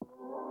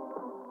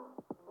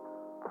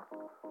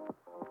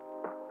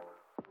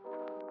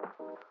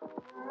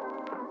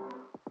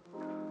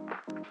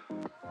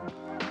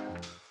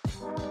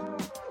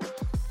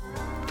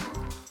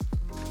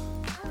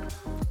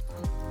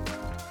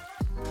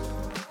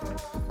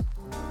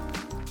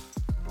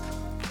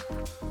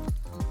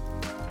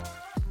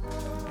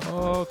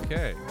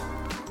Okay.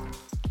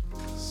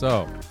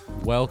 So,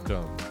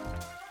 welcome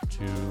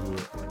to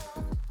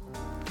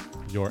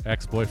your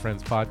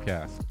ex-boyfriend's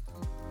podcast.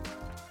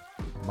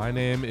 My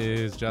name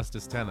is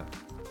Justice Tenna,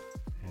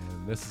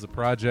 and this is a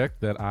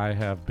project that I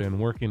have been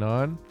working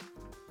on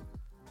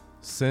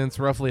since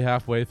roughly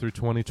halfway through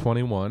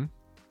 2021.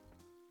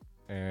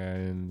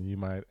 And you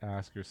might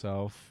ask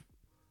yourself,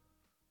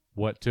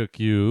 what took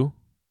you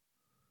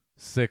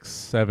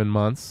 6-7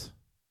 months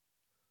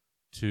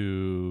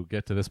to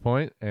get to this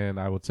point? And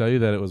I will tell you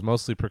that it was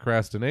mostly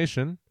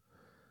procrastination,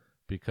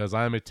 because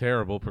I'm a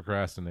terrible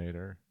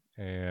procrastinator,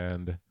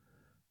 and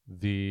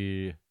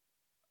the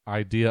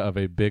idea of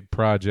a big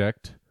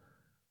project,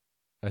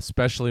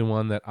 especially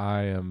one that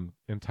I am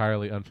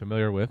entirely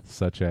unfamiliar with,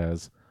 such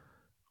as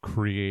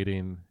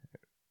creating,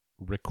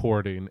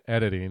 recording,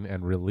 editing,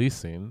 and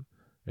releasing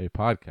a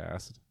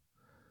podcast,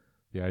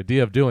 the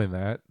idea of doing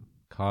that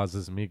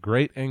causes me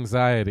great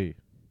anxiety.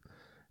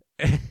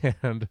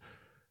 And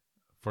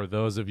for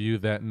those of you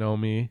that know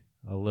me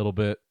a little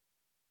bit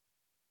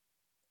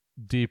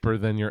deeper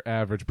than your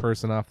average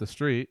person off the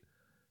street,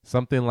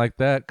 something like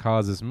that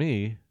causes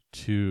me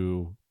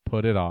to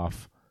put it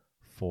off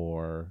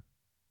for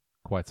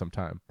quite some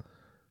time.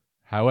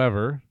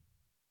 However,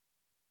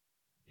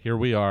 here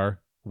we are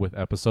with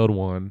episode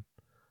 1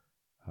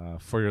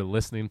 for your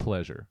listening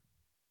pleasure.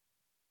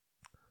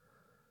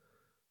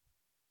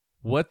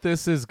 What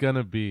this is going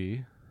to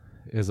be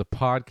is a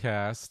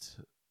podcast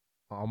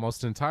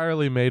almost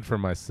entirely made for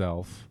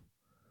myself,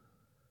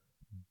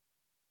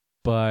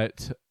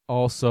 but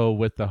also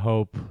with the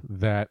hope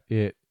that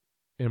it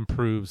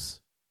improves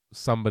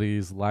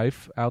somebody's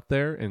life out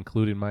there,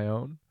 including my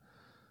own,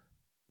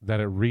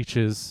 that it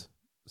reaches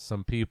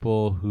some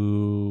people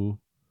who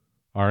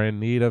are in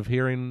need of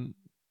hearing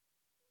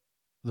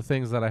the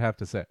things that I have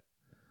to say.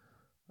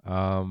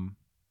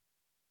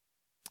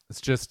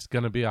 It's just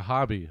going to be a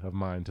hobby of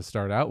mine to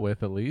start out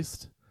with, at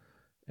least,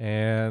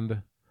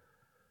 and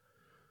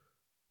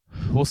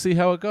we'll see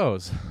how it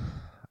goes.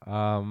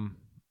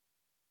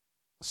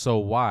 So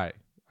why?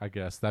 I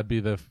guess that'd be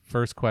the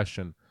first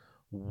question.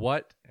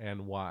 What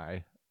and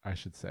why, I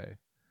should say.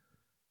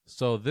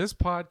 So this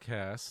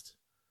podcast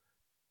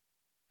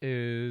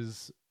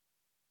is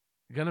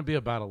going to be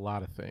about a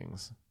lot of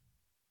things.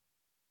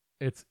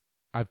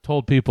 I've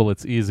told people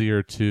it's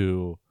easier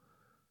to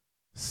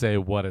say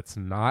what it's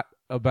not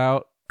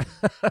about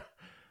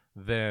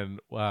than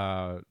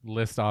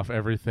list off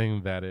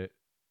everything that it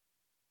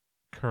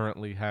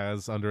currently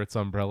has under its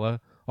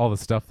umbrella, all the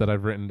stuff that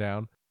I've written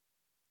down.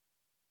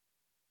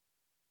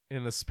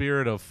 In the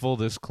spirit of full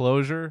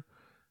disclosure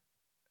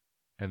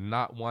and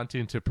not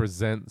wanting to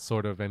present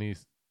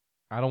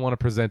I don't want to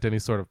present any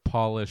sort of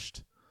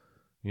polished,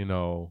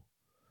 no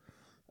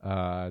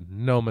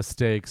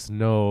mistakes,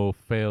 no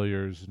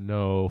failures,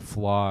 no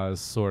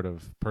flaws sort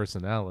of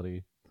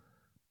personality.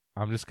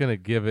 I'm just going to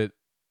give it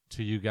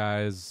to you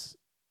guys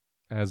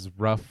as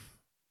rough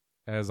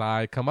as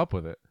I come up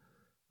with it.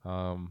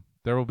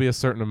 There will be a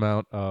certain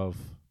amount of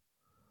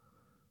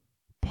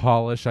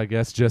polish, I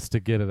guess, just to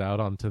get it out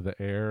onto the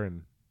air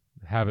and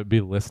have it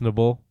be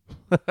listenable,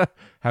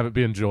 have it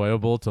be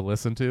enjoyable to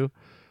listen to.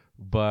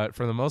 But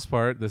for the most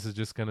part, this is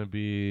just going to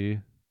be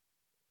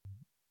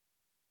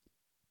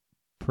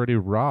pretty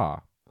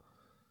raw.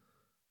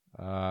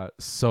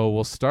 So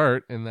we'll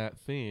start in that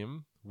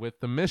theme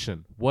with the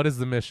mission. What is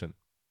the mission?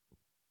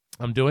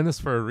 I'm doing this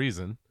for a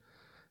reason,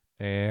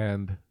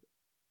 and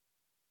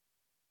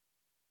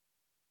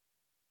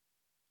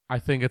I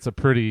think it's a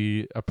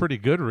pretty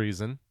good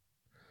reason.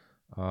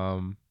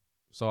 So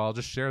I'll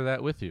just share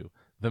that with you.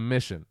 The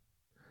mission,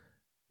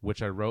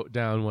 which I wrote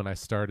down when I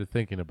started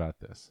thinking about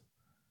this,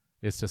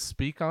 is to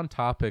speak on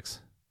topics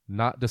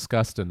not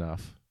discussed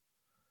enough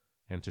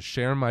and to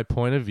share my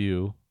point of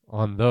view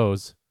on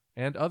those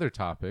and other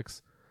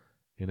topics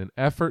in an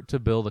effort to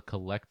build a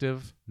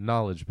collective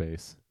knowledge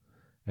base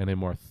and a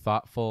more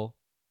thoughtful,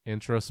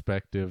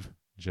 introspective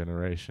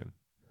generation.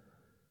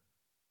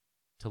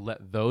 To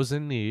let those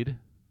in need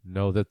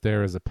know that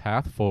there is a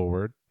path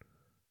forward,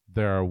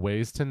 there are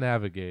ways to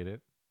navigate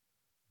it,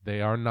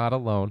 they are not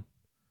alone,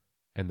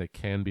 and they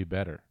can be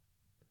better.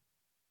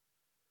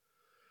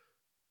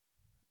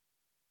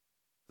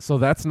 So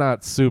that's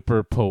not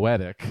super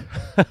poetic,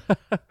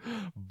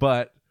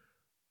 but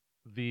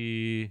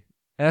the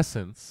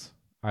essence,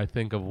 I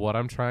think, of what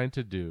I'm trying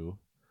to do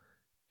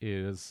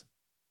is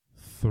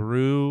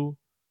through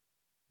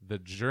the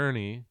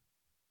journey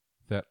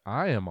that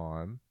I am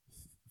on,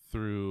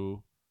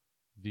 through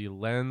the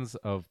lens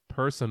of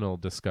personal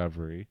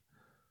discovery,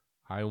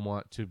 I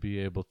want to be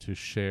able to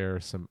share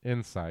some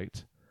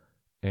insight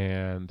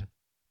and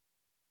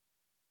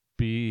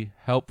be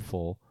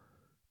helpful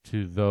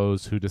to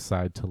those who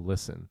decide to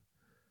listen.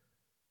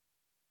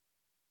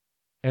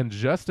 And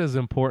just as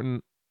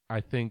important,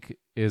 I think,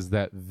 is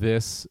that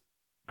this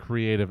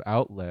creative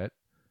outlet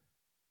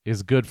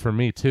is good for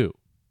me too.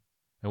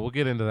 And we'll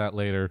get into that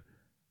later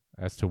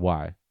as to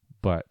why.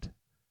 But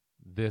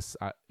this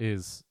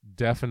is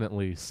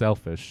definitely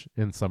selfish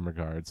in some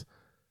regards.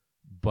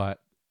 But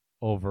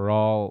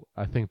overall,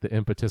 I think the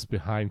impetus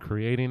behind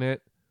creating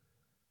it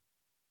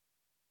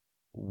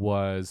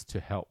was to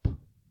help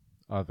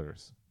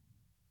others.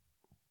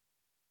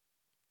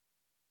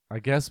 I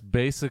guess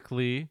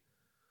basically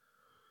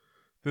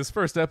this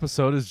first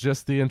episode is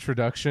just the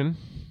introduction.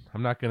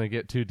 I'm not going to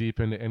get too deep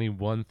into any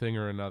one thing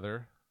or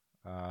another.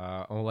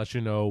 I'll let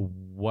you know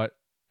what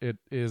it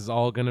is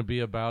all going to be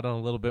about on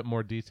a little bit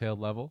more detailed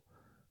level.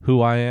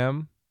 Who I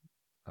am,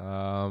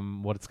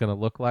 what it's going to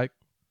look like,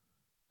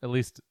 at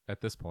least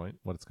at this point,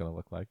 what it's going to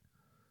look like.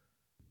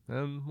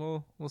 And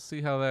we'll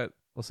see how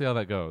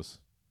that goes.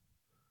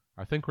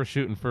 I think we're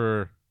shooting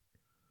for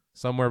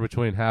somewhere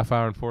between half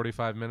hour and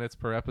 45 minutes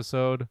per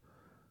episode,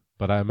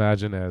 but I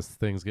imagine as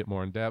things get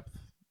more in depth,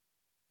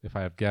 if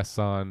I have guests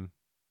on,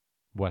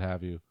 what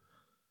have you,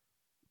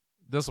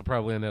 this will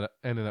probably end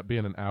up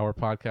being an hour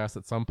podcast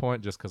at some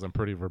point, just because I'm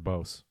pretty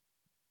verbose.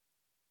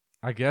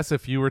 I guess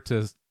if you were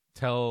to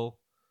tell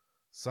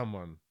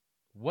someone,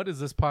 what does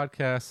this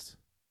podcast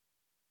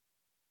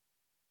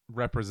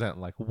represent?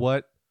 Like,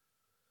 what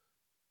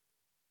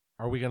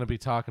are we going to be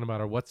talking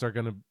about, or what's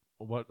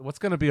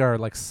going to be our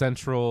like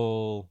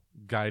central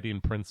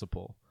guiding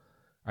principle?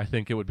 I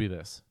think it would be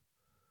this.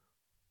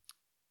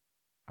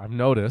 I've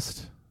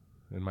noticed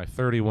in my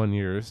 31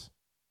 years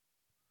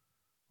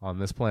on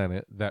this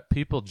planet that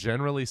people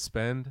generally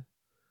spend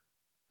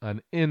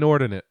an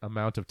inordinate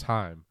amount of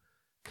time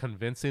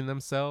convincing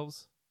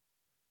themselves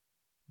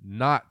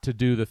not to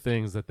do the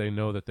things that they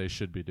know that they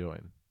should be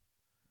doing.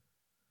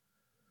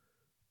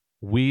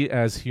 We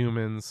as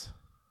humans,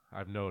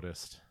 I've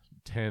noticed,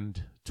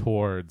 tend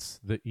towards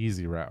the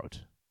easy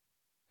route.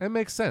 It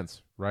makes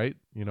sense, right?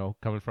 You know,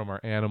 coming from our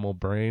animal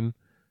brain,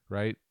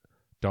 right?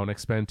 Don't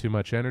expend too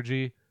much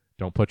energy.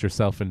 Don't put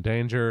yourself in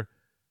danger.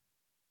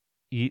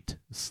 Eat,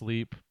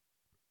 sleep,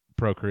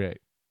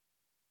 procreate.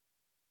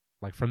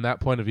 Like, from that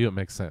point of view, it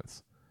makes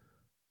sense.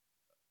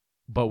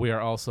 But we are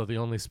also the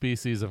only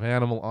species of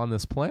animal on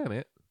this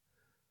planet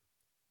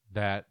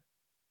that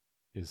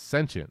is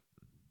sentient,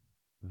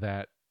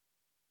 that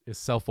is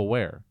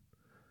self-aware.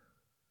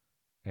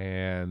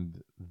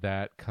 And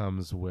that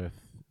comes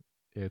with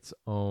its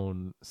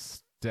own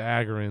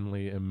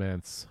staggeringly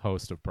immense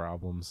host of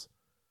problems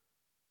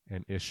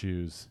and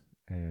issues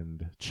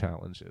and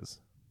challenges.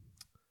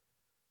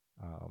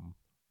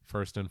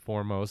 First and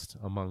foremost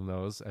among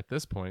those at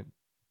this point,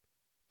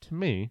 to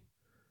me,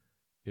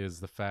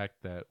 is the fact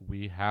that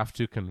we have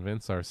to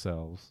convince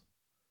ourselves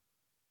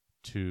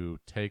to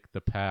take the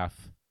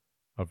path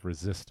of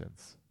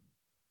resistance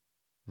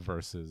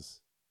versus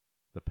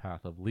the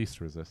path of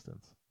least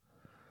resistance.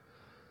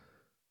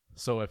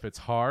 So if it's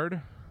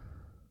hard,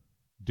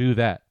 do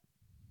that.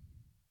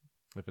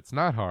 If it's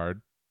not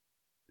hard,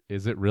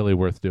 is it really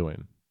worth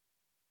doing?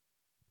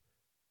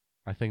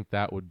 I think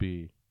that would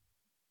be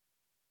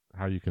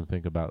how you can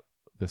think about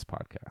this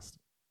podcast.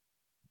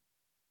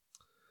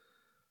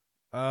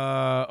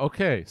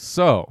 Okay,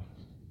 so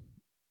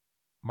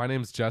my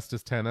name's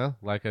Justice Tenna.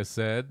 Like I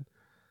said,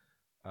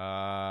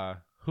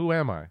 who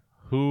am I?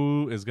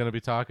 Who is going to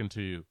be talking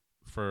to you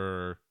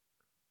for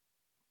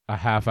a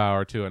half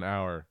hour to an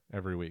hour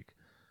every week?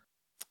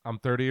 I'm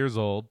 30 years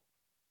old,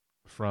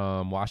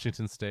 from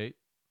Washington State.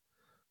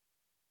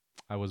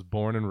 I was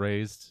born and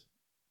raised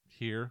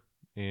here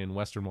in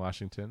Western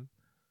Washington,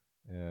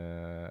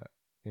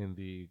 in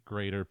the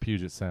greater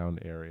Puget Sound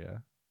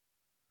area.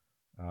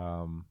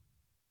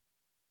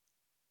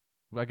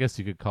 I guess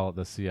you could call it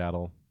the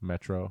Seattle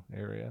metro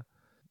area.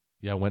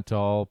 Yeah, I went to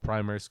all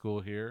primary school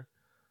here,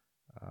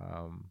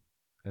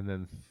 and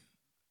then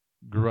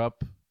grew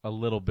up a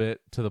little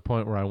bit to the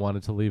point where I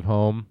wanted to leave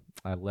home.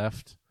 I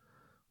left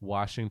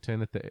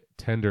Washington at the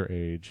tender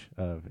age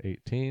of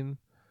 18.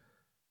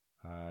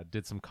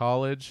 Did some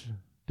college,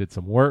 did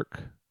some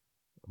work,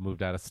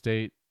 moved out of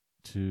state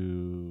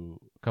to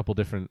a couple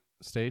different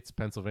states,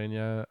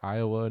 Pennsylvania,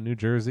 Iowa, New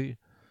Jersey.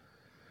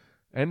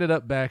 Ended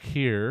up back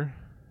here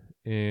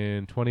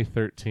in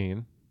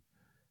 2013,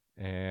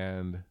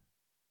 and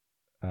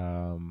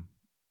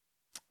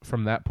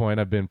from that point,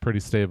 I've been pretty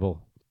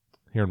stable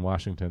here in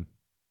Washington.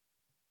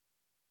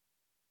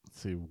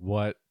 Let's see,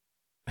 what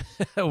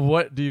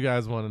what do you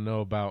guys want to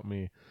know about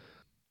me?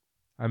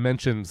 I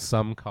mentioned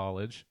some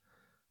college.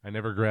 I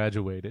never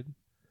graduated.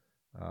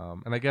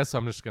 And I guess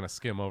I'm just going to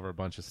skim over a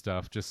bunch of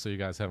stuff just so you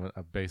guys have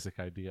a basic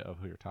idea of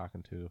who you're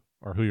talking to,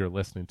 or who you're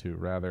listening to,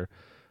 rather.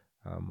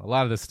 A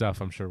lot of this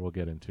stuff I'm sure we'll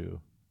get into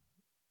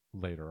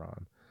later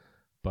on.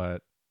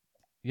 But,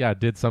 yeah,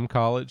 did some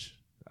college.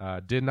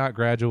 Did not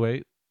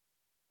graduate.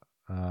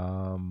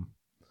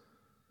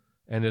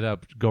 Ended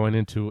up going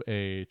into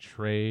a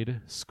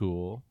trade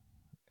school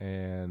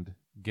and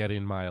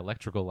getting my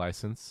electrical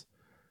license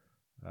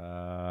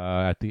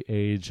at the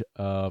age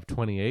of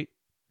 28,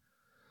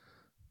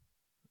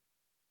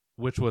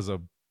 which was a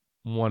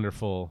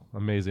wonderful,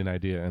 amazing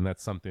idea. And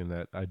that's something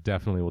that I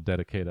definitely will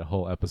dedicate a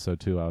whole episode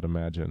to, I would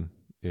imagine,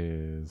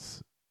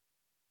 is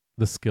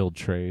the skilled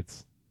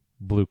trades,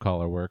 blue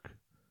collar work,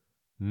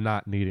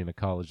 not needing a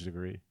college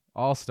degree.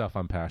 All stuff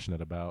I'm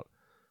passionate about.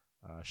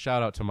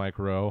 Shout out to Mike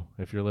Rowe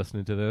if you're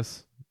listening to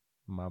this.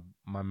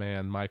 my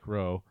man Mike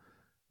Rowe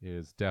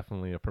is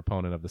definitely a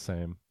proponent of the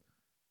same.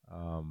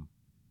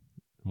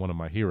 One of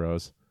my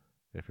heroes.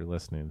 If you're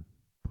listening,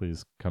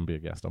 please come be a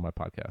guest on my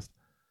podcast.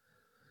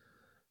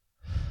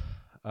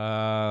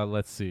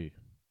 Let's see.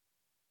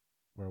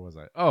 Where was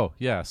I? Oh,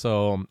 yeah.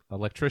 So,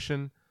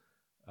 electrician.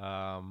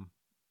 I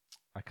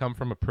come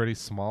from a pretty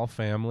small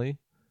family.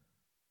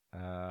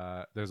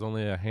 There's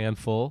only a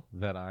handful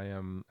that I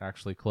am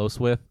actually close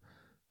with.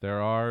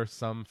 There are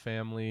some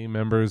family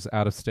members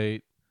out of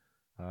state,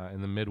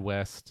 in the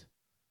Midwest.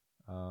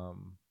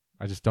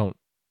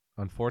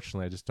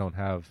 Unfortunately, I just don't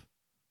have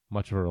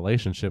much of a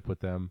relationship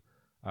with them.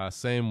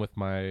 Same with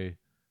my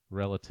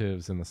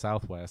relatives in the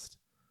Southwest.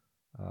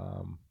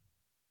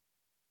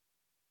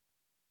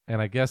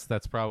 And I guess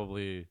that's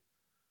probably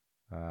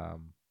a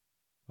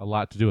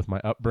lot to do with my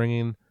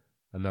upbringing.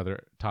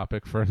 Another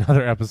topic for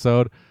another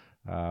episode.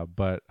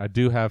 But I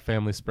do have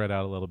family spread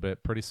out a little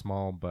bit, pretty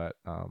small, but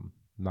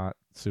not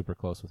super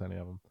close with any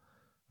of them.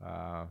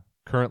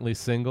 Currently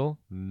single,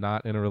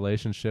 not in a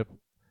relationship.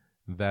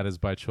 That is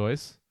by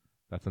choice.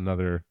 That's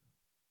another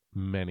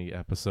many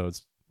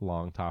episodes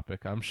long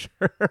topic, I'm sure.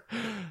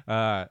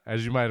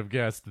 As you might have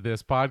guessed,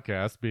 this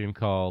podcast, being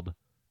called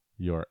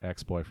Your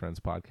Ex-Boyfriend's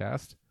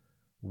Podcast,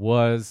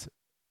 was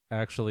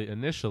actually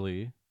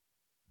initially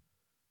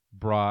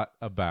brought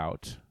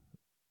about.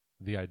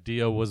 The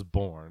idea was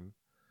born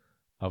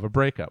of a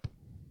breakup.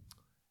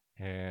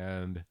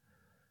 And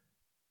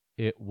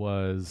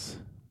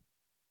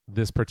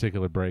this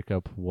particular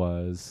breakup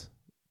was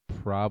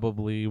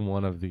probably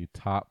one of the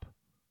top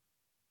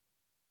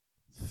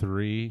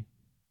 3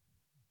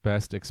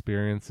 best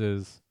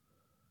experiences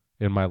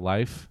in my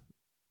life.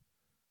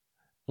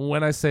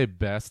 When I say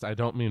best, I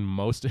don't mean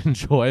most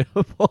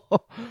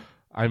enjoyable.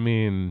 I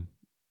mean,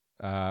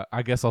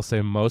 I guess I'll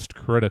say most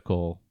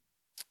critical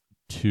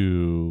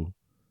to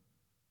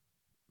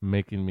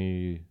making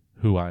me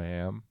who I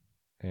am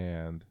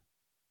and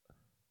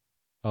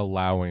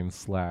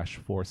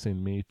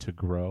allowing/forcing me to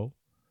grow,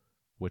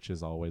 which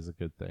is always a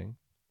good thing.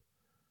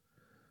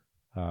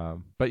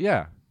 But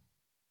yeah,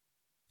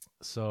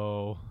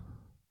 so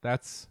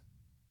that's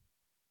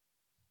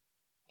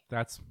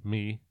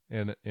me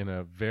in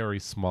a very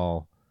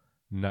small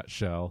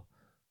nutshell.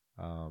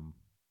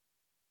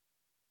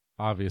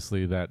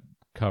 Obviously, that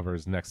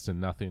covers next to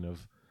nothing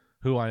of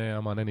who I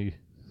am on any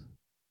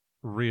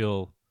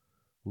real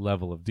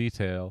level of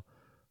detail,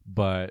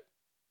 but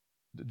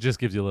just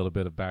gives you a little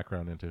bit of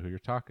background into who you're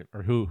talking,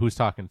 or who's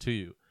talking to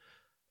you.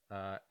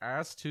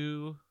 As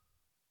to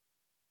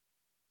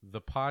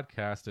the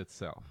podcast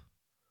itself,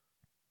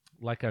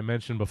 like I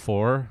mentioned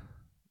before,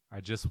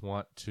 I just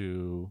want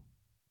to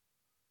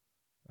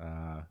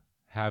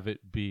have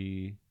it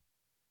be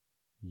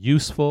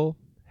useful,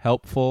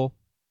 helpful,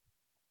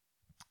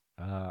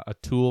 a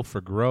tool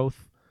for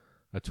growth,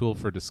 a tool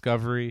for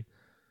discovery,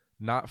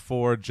 not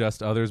for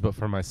just others, but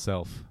for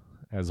myself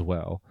as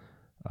well.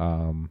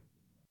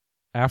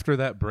 After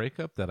that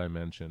breakup that I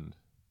mentioned,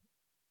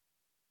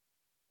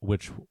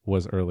 which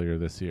was earlier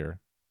this year.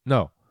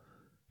 No,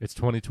 it's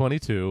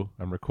 2022.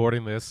 I'm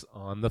recording this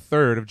on the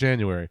 3rd of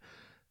January.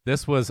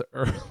 This was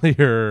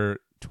earlier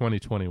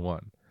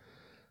 2021.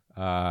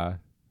 I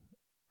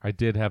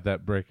did have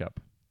that breakup,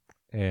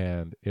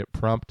 and it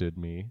prompted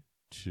me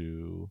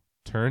to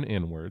turn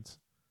inwards.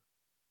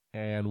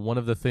 And one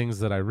of the things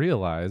that I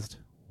realized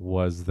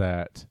was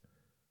that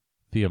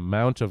the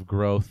amount of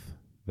growth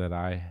that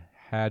I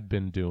had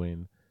been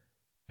doing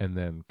and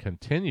then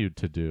continued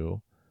to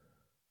do,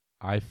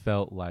 I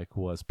felt like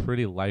was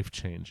pretty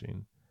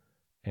life-changing.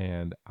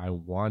 And I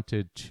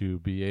wanted to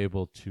be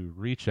able to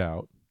reach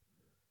out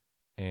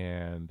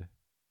and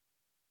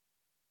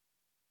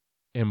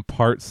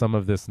impart some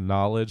of this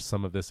knowledge,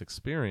 some of this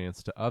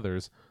experience to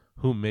others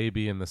who may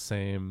be in the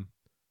same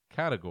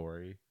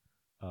category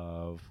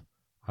of,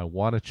 I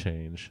want to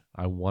change,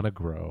 I want to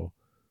grow,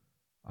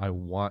 I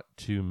want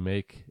to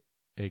make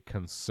a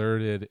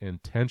concerted,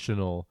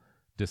 intentional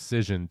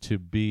decision to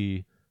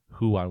be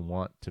who I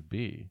want to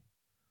be,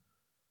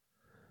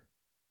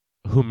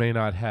 who may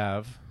not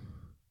have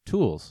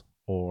tools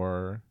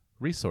or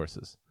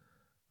resources.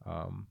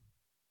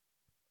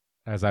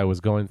 As I was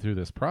going through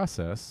this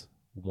process,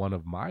 one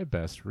of my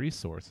best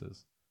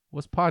resources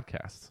was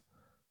podcasts.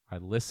 I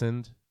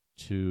listened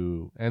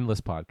to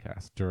endless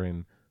podcasts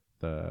during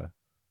the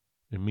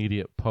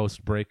immediate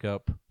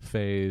post-breakup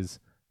phase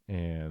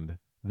and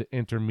the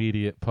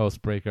intermediate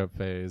post-breakup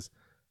phase.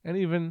 And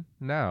even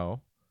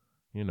now,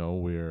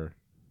 we're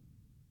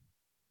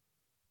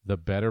the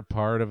better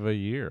part of a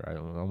year.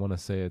 I want to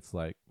say it's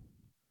like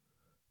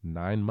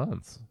 9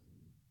 months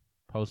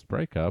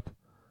post-breakup.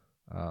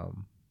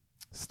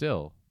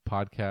 Still,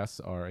 podcasts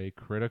are a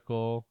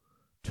critical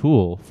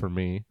tool for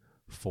me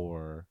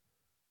for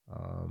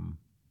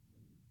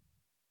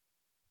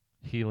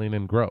healing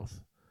and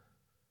growth.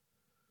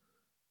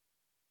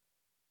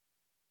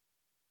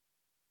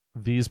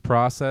 These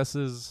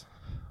processes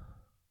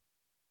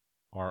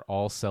are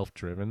all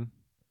self-driven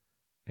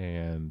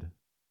and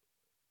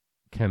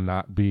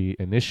cannot be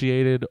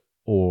initiated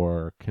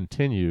or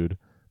continued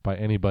by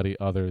anybody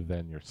other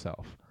than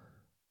yourself.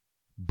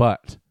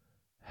 But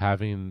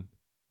having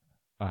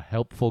a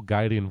helpful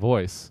guiding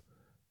voice,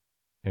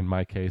 in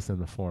my case in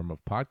the form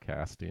of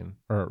podcasting,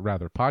 or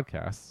rather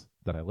podcasts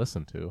that I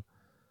listen to,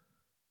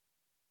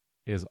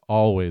 is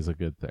always a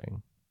good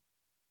thing.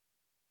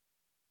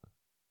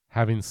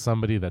 Having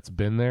somebody that's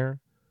been there,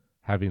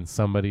 having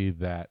somebody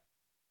that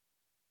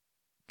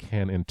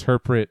can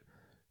interpret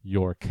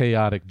your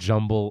chaotic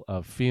jumble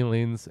of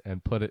feelings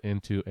and put it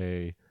into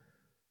a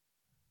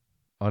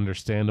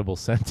understandable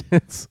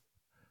sentence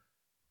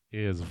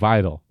is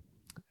vital.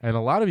 And a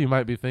lot of you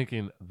might be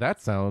thinking,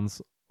 that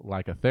sounds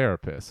like a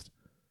therapist.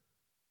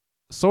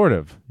 Sort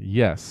of,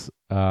 yes.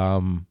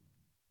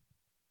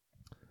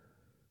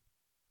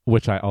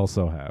 Which I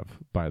also have,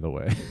 by the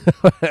way.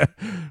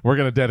 We're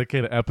going to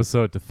dedicate an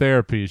episode to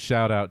therapy.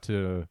 Shout out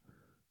to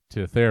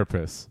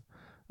therapists.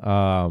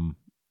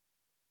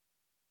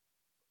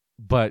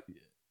 But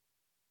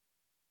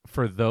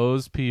for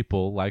those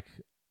people like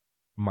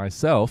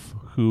myself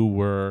who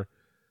were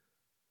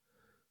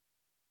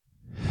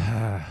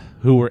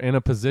in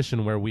a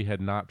position where we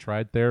had not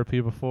tried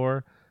therapy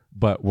before,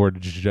 but were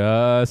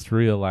just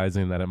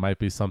realizing that it might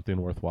be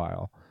something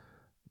worthwhile,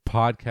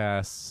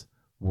 podcasts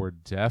were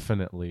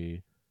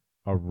definitely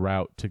a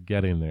route to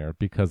getting there,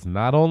 because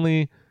not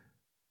only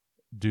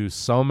do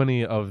so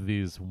many of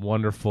these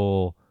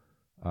wonderful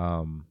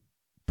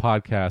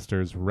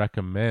podcasters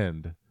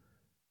recommend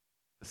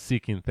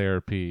seeking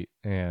therapy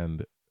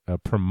and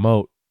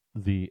promote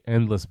the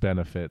endless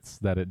benefits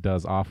that it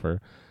does offer,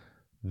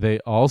 they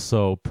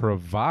also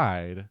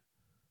provide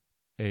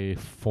a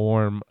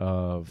form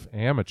of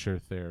amateur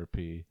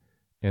therapy,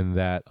 in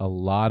that a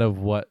lot of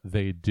what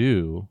they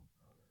do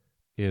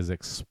is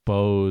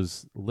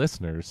expose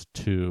listeners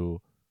to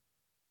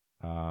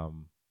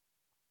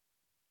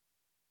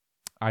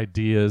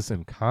ideas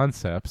and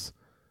concepts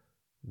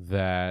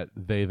that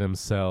they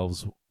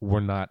themselves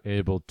were not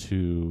able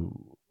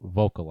to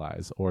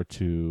vocalize or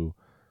to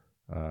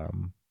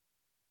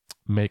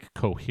make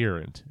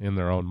coherent in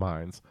their own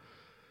minds.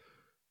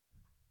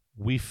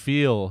 We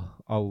feel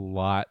a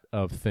lot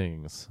of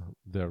things.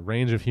 The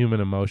range of human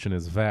emotion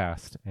is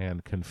vast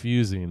and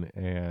confusing,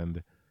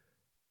 and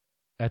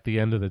at the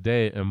end of the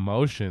day,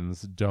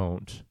 emotions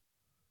don't.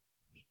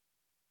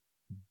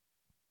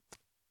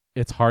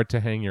 It's hard to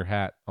hang your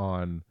hat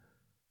on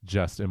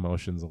just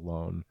emotions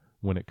alone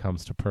when it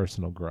comes to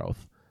personal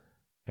growth,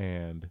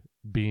 and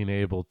being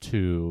able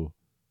to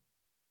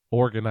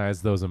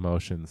organize those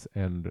emotions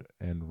and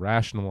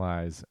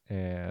rationalize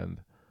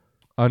and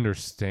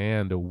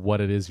understand what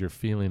it is you're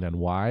feeling and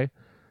why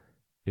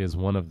is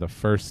one of the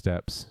first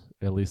steps,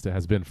 at least it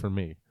has been for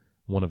me,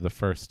 one of the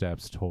first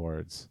steps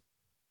towards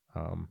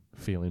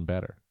feeling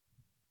better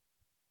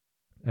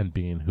and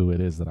being who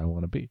it is that I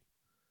want to be.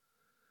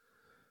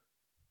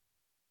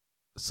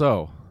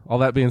 So, all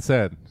that being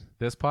said,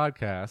 this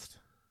podcast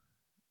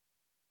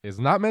is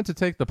not meant to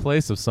take the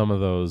place of some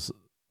of those,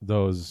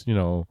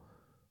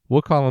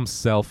 we'll call them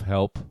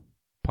self-help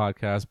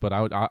podcasts, but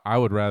I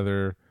would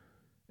rather,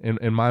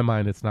 in my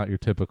mind, it's not your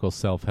typical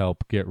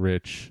self-help, get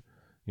rich,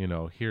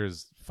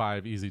 here's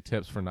 5 easy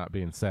tips for not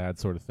being sad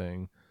sort of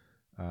thing.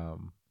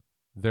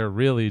 They're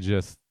really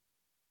just,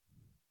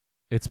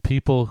 it's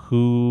people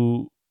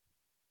who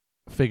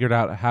figured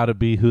out how to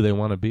be who they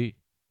want to be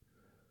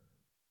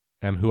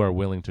and who are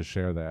willing to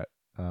share that.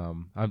 I'm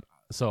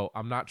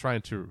not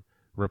trying to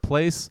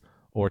replace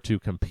or to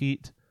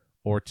compete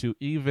or to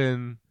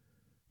even,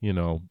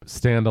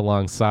 stand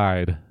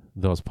alongside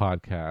those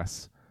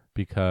podcasts,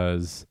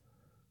 because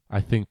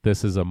I think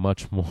this is a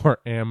much more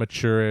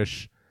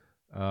amateurish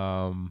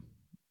and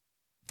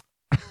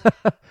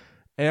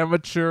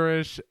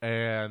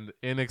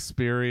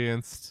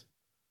inexperienced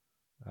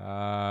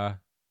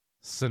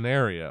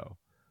scenario,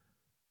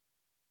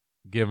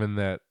 given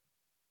that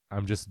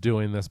I'm just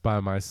doing this by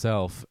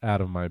myself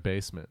out of my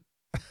basement.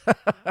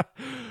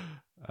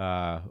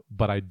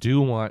 But I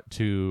do want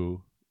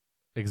to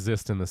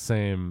exist in the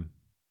same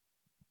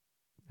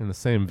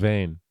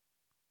vein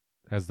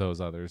as those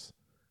others,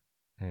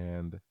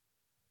 and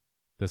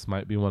this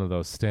might be one of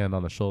those stand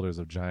on the shoulders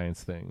of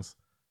giants things,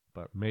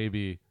 but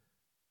maybe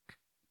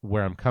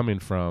where I'm coming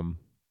from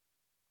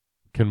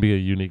can be a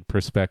unique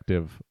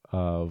perspective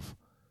of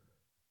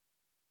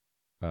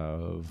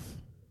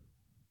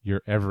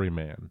your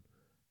everyman,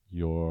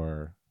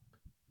 your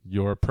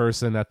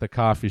person at the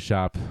coffee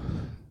shop,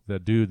 the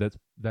dude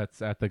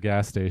that's at the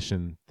gas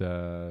station,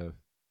 the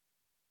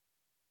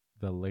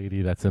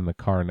lady that's in the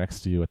car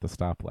next to you at the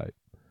stoplight,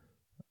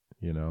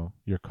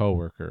 your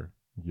coworker,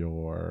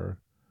 your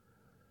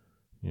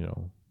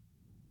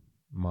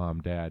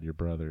mom, dad, your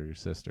brother, your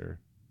sister,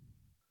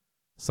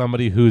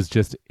 somebody who's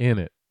just in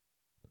it,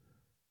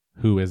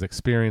 who is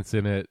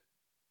experiencing it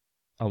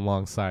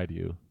alongside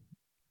you,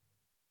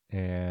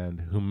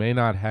 and who may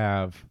not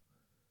have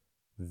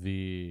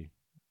the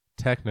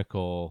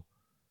technical,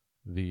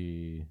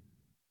 the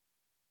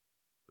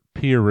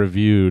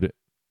peer-reviewed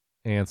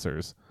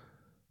answers,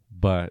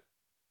 but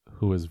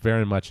who is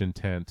very much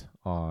intent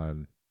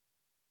on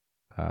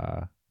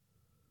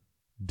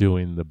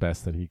doing the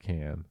best that he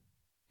can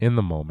in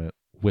the moment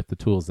with the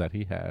tools that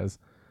he has,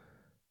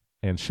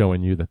 and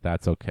showing you that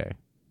that's okay.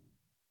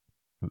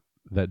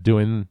 That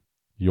doing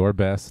your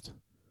best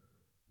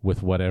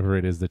with whatever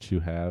it is that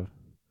you have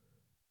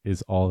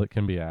is all that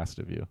can be asked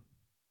of you.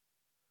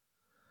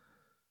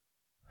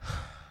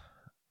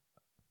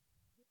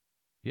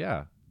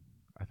 Yeah,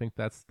 I think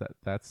that's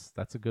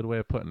a good way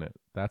of putting it.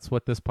 That's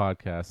what this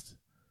podcast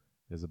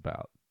is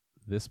about.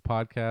 This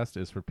podcast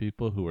is for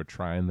people who are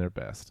trying their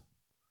best.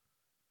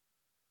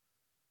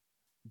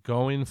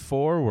 Going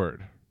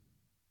forward,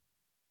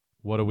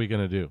 what are we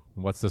going to do?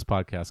 What's this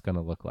podcast going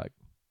to look like?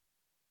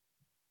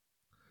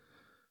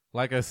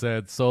 Like I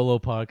said, solo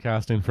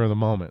podcasting for the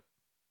moment.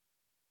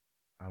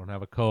 I don't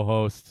have a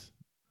co-host.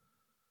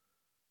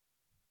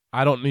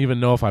 I don't even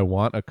know if I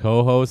want a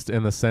co-host,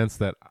 in the sense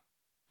that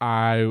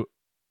I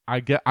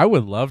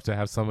would love to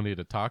have somebody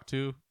to talk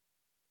to,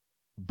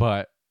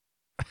 but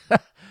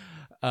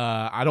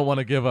I don't want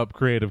to give up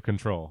creative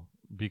control,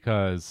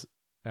 because,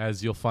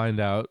 as you'll find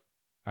out,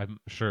 I'm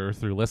sure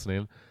through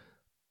listening,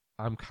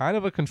 I'm kind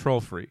of a control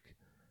freak,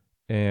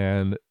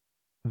 and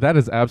that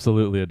is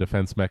absolutely a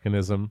defense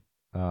mechanism,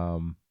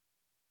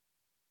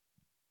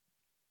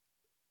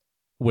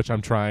 which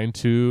I'm trying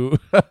to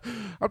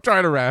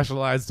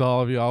rationalize to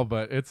all of y'all,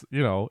 but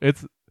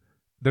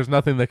there's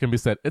nothing that can be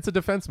said. It's a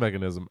defense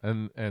mechanism,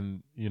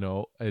 and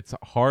it's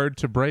hard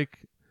to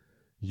break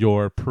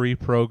your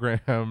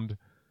pre-programmed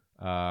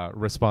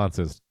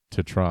responses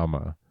to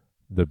trauma,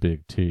 the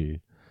big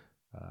T.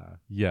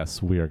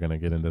 Yes, we are going to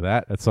get into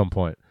that at some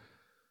point.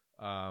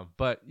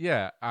 But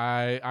yeah,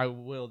 I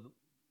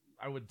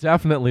would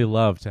definitely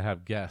love to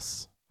have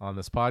guests on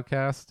this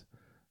podcast.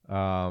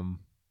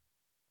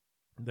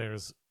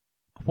 There's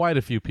quite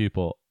a few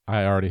people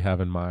I already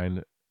have in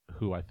mind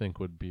who I think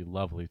would be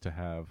lovely to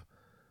have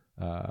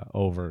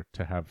over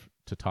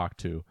to talk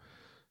to.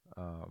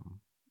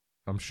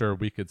 I'm sure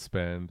we could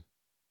spend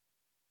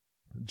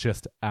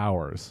just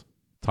hours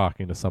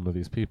talking to some of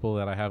these people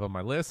that I have on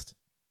my list.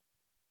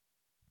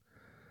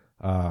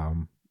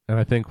 And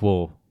I think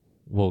we'll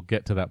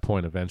get to that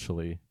point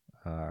eventually,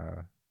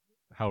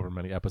 however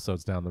many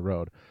episodes down the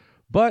road.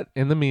 But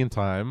in the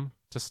meantime,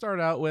 to start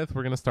out with,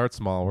 we're going to start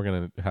small. We're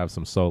going to have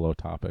some solo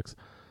topics.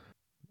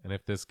 And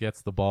if this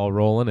gets the ball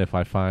rolling, if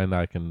I find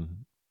I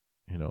can,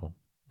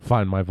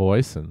 find my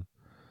voice and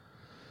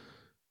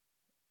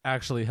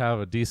actually have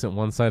a decent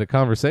one-sided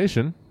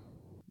conversation,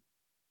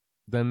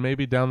 then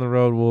maybe down the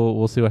road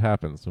we'll see what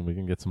happens, and we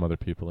can get some other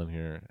people in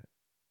here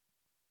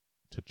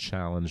to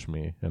challenge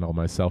me and all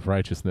my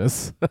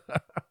self-righteousness.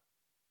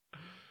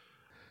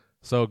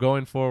 So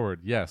going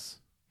forward,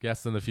 yes,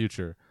 guests in the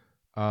future.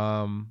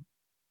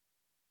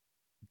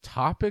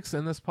 Topics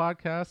in this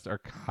podcast are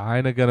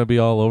kind of going to be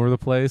all over the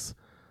place.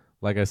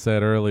 Like I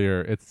said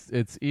earlier,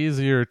 it's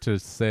easier to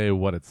say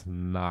what it's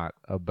not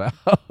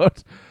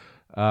about.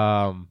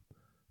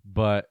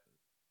 But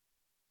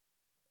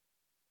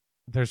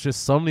there's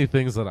just so many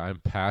things that I'm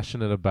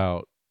passionate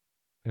about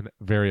and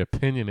very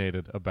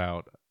opinionated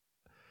about.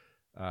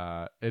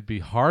 It'd be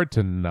hard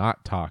to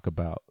not talk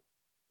about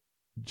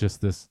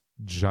just this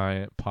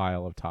giant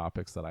pile of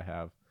topics that I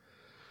have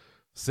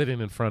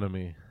sitting in front of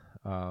me.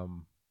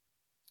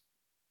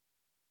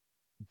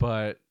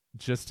 But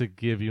just to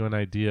give you an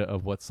idea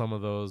of what some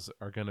of those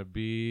are going to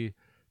be,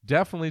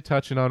 definitely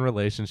touching on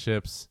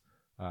relationships,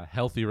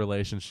 healthy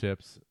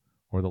relationships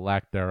or the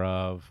lack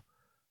thereof,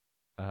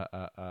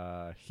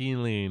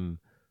 healing,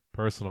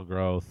 personal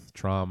growth,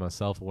 trauma,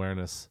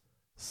 self-awareness,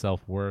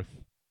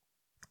 self-worth,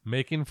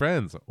 making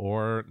friends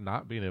or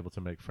not being able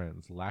to make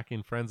friends,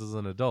 lacking friends as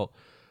an adult,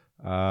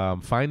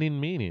 finding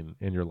meaning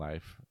in your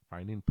life,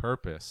 finding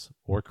purpose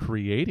or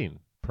creating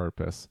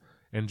purpose,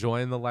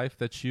 enjoying the life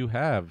that you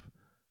have,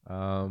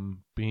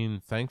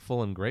 being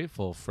thankful and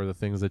grateful for the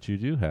things that you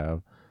do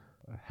have,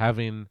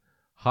 having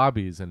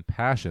hobbies and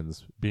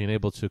passions, being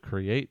able to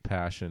create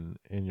passion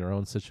in your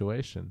own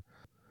situation.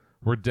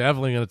 We're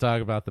definitely going to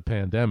talk about the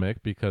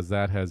pandemic, because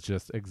that has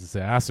just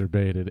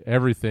exacerbated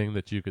everything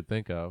that you could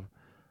think of.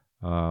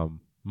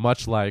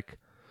 Much like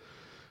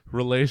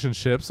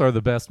relationships are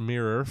the best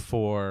mirror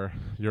for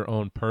your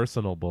own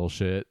personal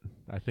bullshit,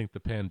 I think the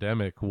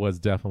pandemic was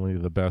definitely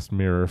the best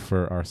mirror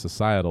for our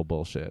societal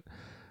bullshit.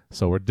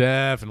 So we're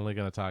definitely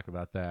going to talk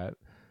about that.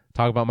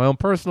 Talk about my own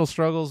personal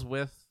struggles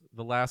with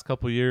the last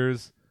couple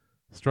years,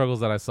 struggles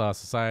that I saw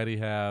society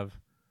have.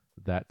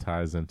 That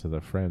ties into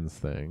the friends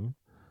thing.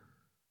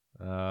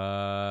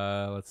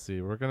 Let's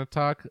see. We're going to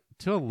talk,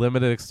 to a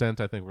limited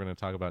extent, I think we're going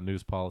to talk about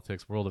news,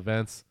 politics, world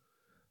events.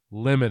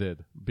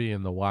 Limited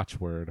being the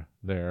watchword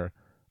there.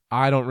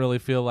 I don't really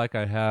feel like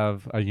I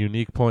have a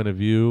unique point of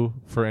view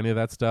for any of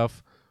that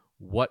stuff.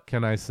 What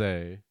can I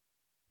say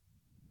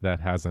that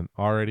hasn't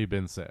already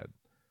been said?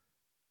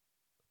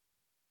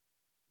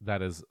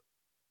 That is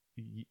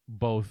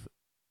both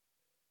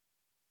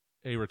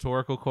a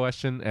rhetorical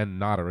question and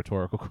not a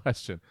rhetorical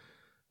question.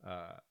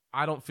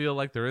 I don't feel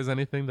like there is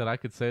anything that I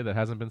could say that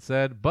hasn't been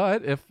said,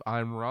 but if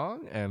I'm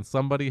wrong and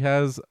somebody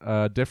has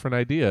a different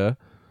idea,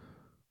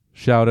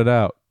 shout it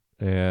out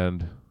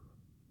and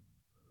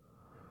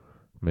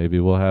maybe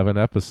we'll have an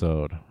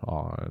episode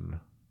on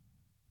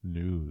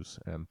news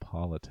and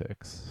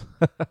politics.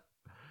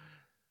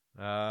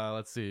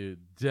 Let's see.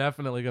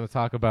 Definitely going to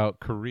talk about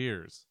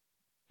careers,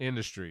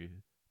 industry,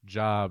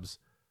 jobs,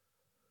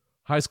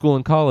 high school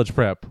and college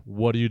prep.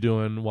 What are you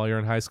doing while you're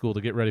in high school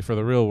to get ready for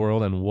the real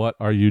world? And what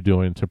are you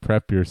doing to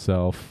prep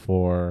yourself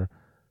for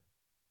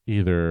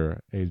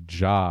either a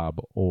job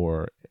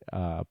or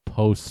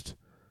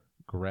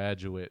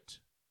postgraduate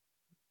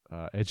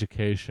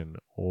education?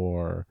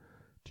 Or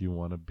do you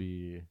want to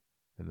be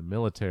in the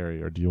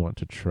military, or do you want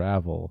to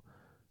travel?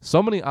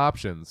 So many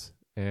options,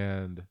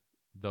 and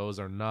those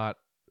are not,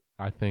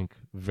 I think,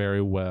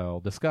 very well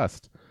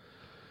discussed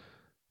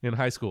in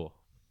high school.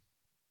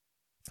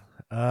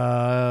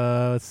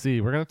 Let's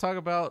see. We're going to talk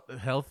about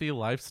healthy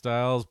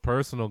lifestyles,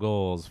 personal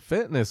goals,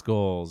 fitness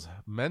goals,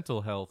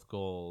 mental health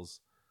goals,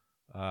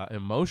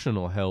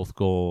 emotional health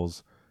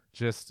goals.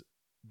 Just,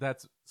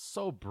 that's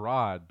so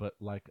broad, but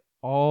like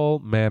all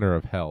manner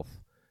of health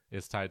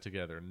is tied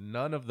together.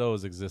 None of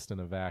those exist in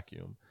a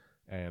vacuum.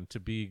 And to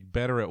be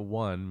better at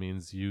one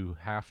means you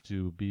have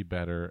to be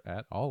better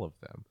at all of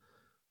them.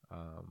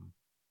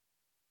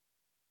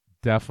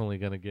 Definitely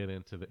going to get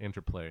into the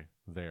interplay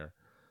there.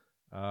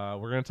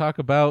 We're going to talk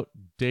about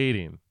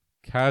dating,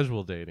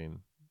 casual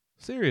dating,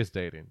 serious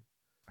dating,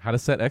 how to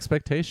set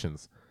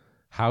expectations,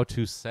 how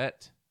to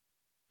set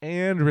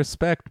and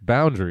respect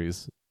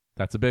boundaries.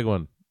 That's a big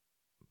one.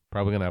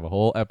 Probably going to have a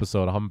whole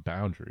episode on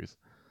boundaries.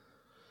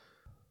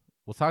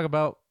 We'll talk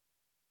about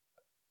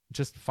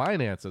just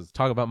finances,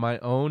 talk about my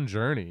own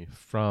journey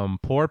from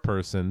poor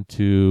person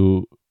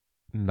to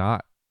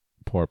not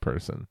poor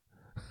person.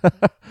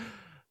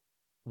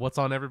 What's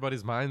on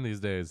everybody's mind these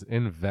days?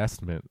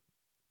 Investment.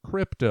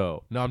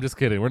 Crypto. No, I'm just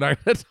kidding. We're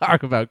not going to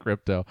talk about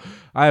crypto.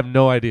 I have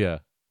no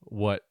idea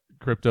what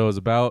crypto is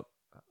about.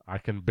 I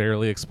can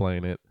barely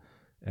explain it.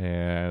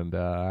 And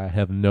I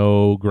have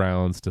no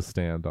grounds to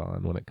stand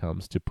on when it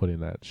comes to putting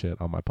that shit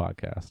on my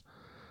podcast.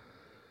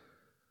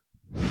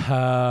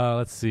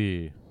 Let's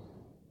see.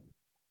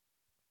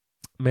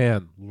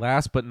 Man,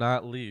 last but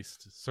not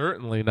least,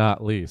 certainly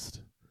not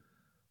least,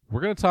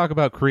 we're going to talk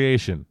about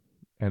creation.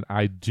 And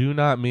I do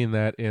not mean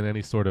that in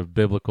any sort of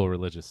biblical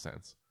religious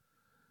sense.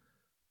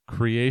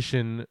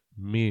 Creation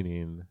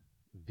meaning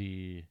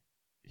the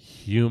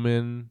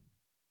human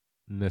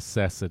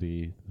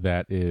necessity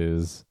that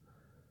is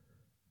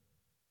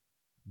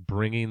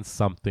bringing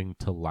something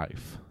to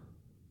life.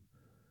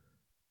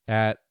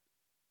 At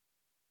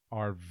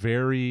our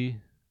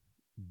very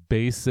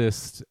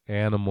basest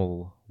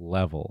animal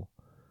level,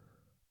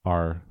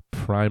 our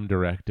prime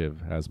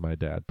directive, as my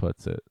dad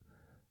puts it,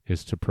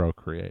 is to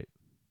procreate.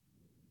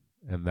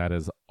 And that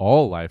is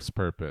all life's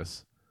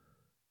purpose,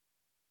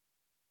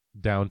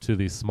 down to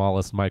the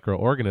smallest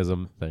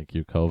microorganism. Thank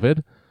you,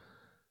 COVID.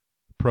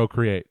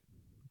 Procreate.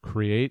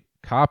 Create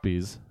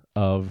copies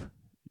of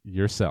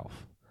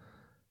yourself.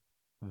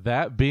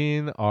 That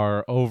being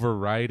our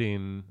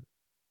overriding,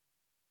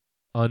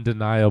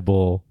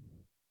 undeniable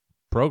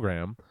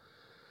program,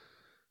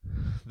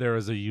 there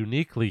is a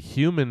uniquely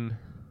human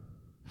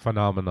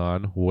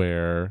phenomenon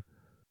where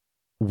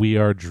we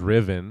are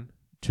driven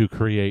to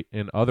create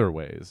in other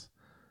ways.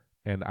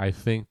 And I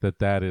think that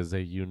that is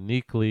a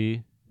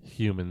uniquely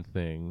human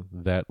thing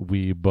that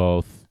we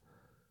both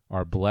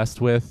are blessed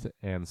with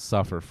and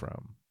suffer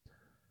from.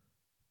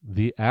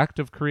 The act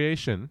of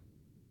creation,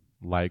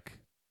 like,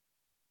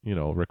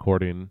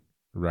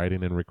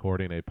 writing and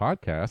recording a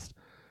podcast,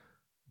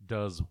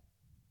 does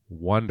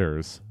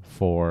wonders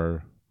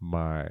for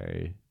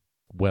my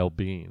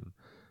well-being.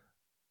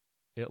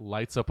 It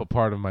lights up a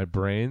part of my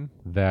brain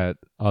that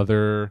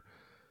other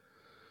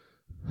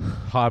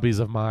hobbies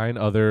of mine,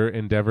 other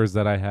endeavors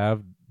that I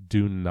have,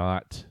 do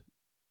not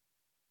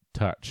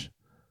touch.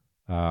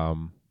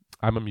 I'm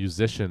a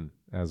musician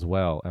as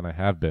well, and I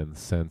have been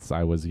since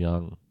I was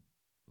young,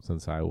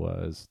 since I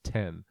was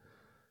 10.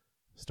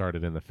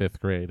 Started in the 5th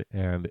grade,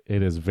 and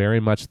it is very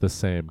much the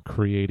same,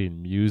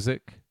 creating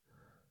music,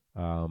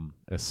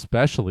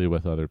 especially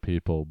with other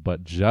people,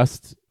 but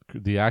just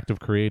the act of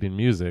creating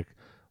music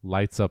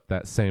lights up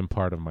that same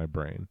part of my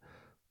brain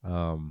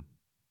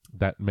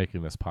that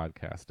making this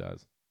podcast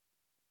does.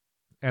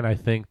 And I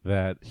think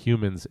that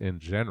humans in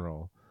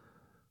general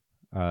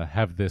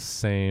have this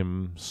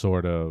same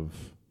sort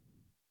of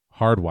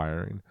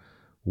hardwiring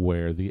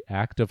where the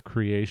act of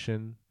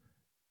creation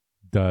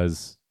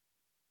does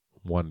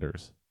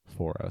wonders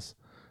for us.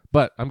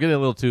 But I'm getting a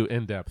little too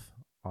in-depth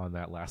on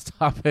that last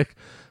topic.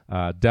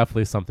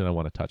 Definitely something I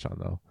want to touch on,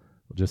 though.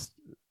 Just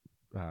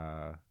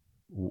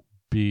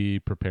be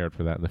prepared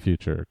for that in the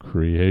future.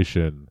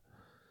 Creation.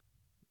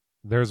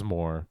 There's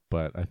more,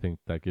 but I think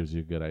that gives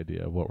you a good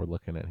idea of what we're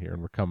looking at here.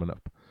 And we're coming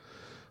up.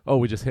 Oh,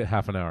 we just hit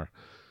half an hour.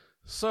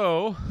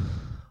 So,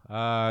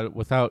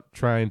 without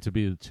trying to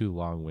be too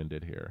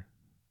long-winded here,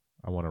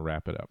 I want to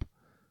wrap it up.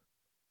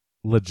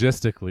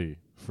 Logistically,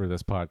 for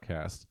this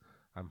podcast,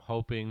 I'm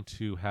hoping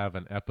to have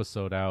an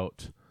episode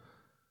out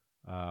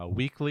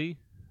weekly.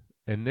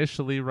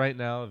 Initially, right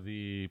now,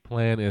 the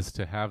plan is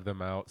to have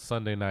them out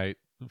Sunday night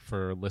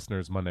for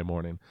listeners Monday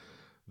morning.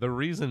 The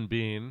reason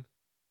being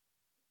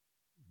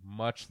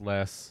much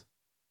less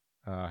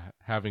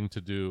having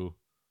to do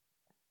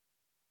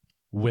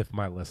with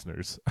my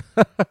listeners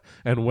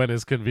and when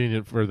is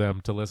convenient for them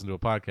to listen to a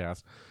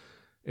podcast.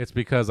 It's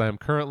because I'm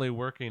currently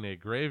working a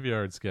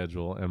graveyard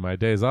schedule and my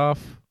days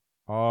off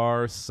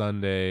are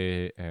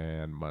Sunday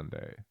and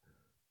Monday.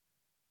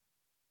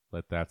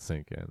 Let that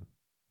sink in.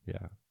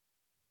 Yeah,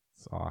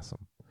 it's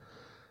awesome.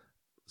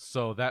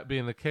 So that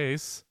being the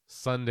case,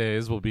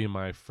 Sundays will be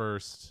my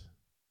first,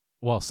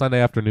 Sunday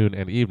afternoon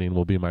and evening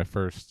will be my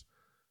first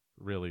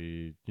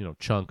really,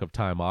 chunk of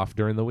time off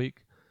during the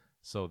week.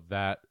 So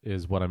that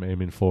is what I'm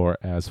aiming for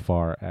as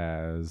far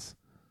as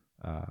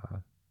a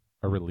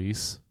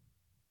release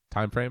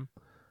time frame.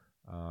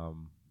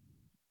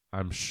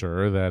 I'm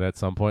sure that at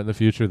some point in the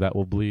future that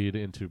will bleed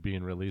into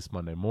being released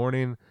Monday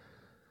morning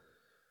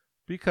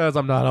because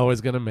I'm not always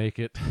going to make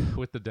it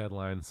with the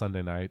deadline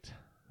Sunday night.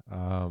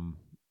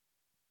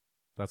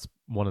 That's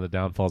one of the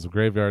downfalls of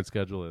graveyard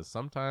schedule is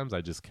sometimes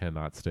I just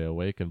cannot stay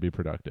awake and be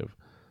productive.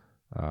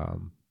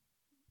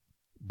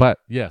 But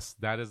yes,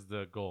 that is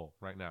the goal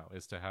right now,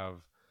 is to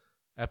have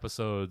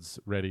episodes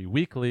ready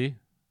weekly,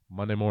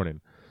 Monday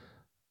morning.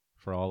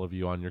 For all of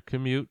you on your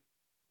commute,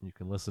 you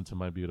can listen to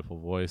my beautiful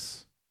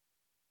voice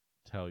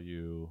tell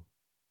you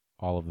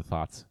all of the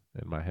thoughts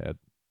in my head.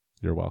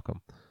 You're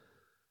welcome.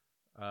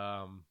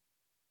 I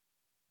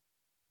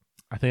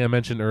think I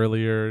mentioned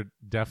earlier,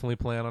 definitely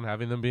plan on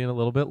having them being a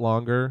little bit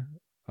longer.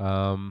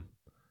 I'm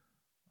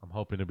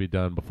hoping to be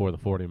done before the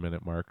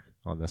 40-minute mark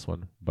on this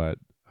one, but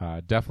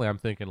definitely I'm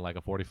thinking like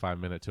a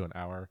 45-minute to an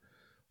hour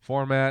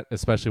format,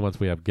 especially once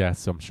we have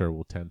guests. I'm sure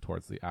we'll tend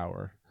towards the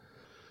hour.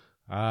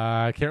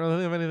 I can't really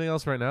think of anything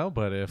else right now,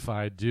 but if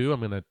I do, I'm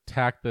going to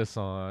tack this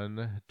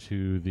on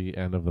to the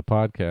end of the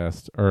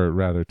podcast, or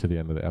rather to the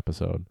end of the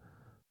episode.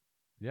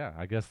 Yeah,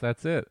 I guess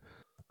that's it.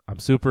 I'm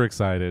super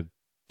excited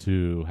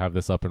to have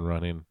this up and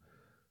running,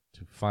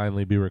 to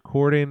finally be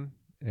recording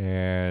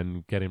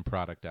and getting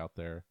product out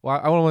there. Well,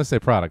 I don't want to say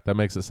product. That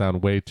makes it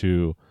sound way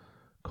too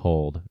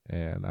cold,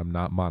 and I'm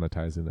not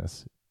monetizing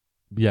this.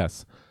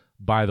 Yes,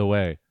 by the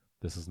way,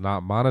 this is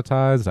not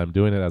monetized. I'm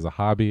doing it as a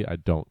hobby. I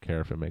don't care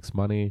if it makes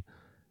money.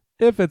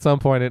 If at some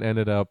point it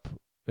ended up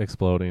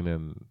exploding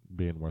and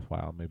being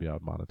worthwhile, maybe I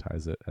would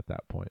monetize it at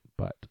that point.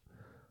 But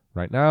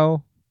right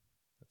now,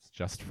 it's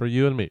just for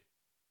you and me.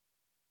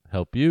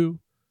 Help you,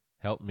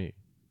 help me.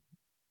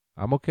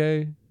 I'm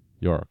okay.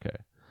 You're okay.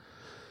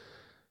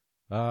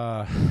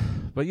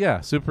 But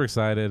yeah, super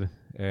excited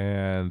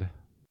and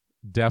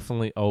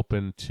definitely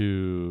open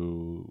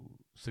to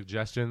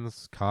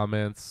suggestions,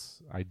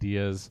 comments,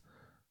 ideas.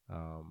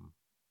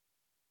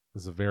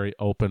 This is a very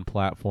open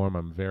platform.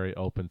 I'm very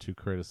open to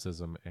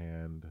criticism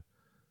and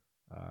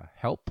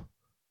help,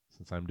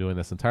 since I'm doing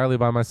this entirely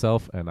by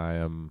myself, and I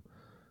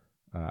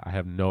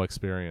have no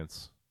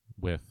experience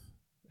with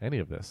any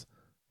of this,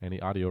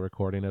 any audio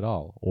recording at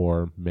all,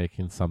 or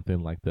making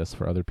something like this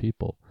for other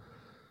people.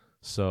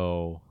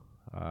 So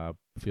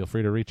feel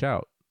free to reach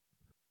out.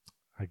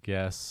 I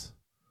guess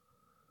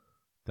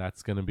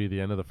that's going to be the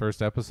end of the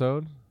first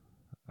episode.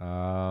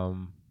 I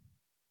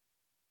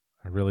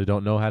really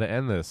don't know how to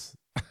end this.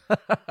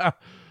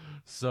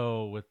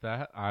 So with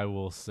that, I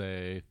will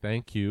say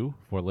thank you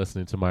for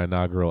listening to my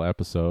inaugural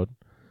episode.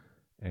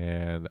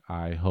 And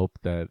I hope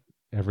that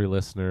every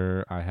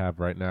listener I have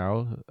right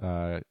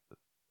now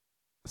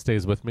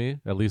stays with me,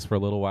 at least for a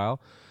little while,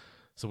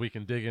 so we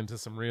can dig into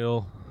some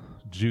real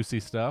juicy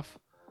stuff.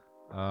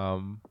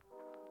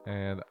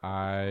 And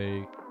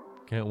I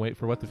can't wait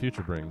for what the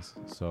future brings.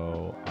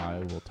 So I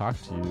will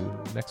talk to you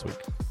next week.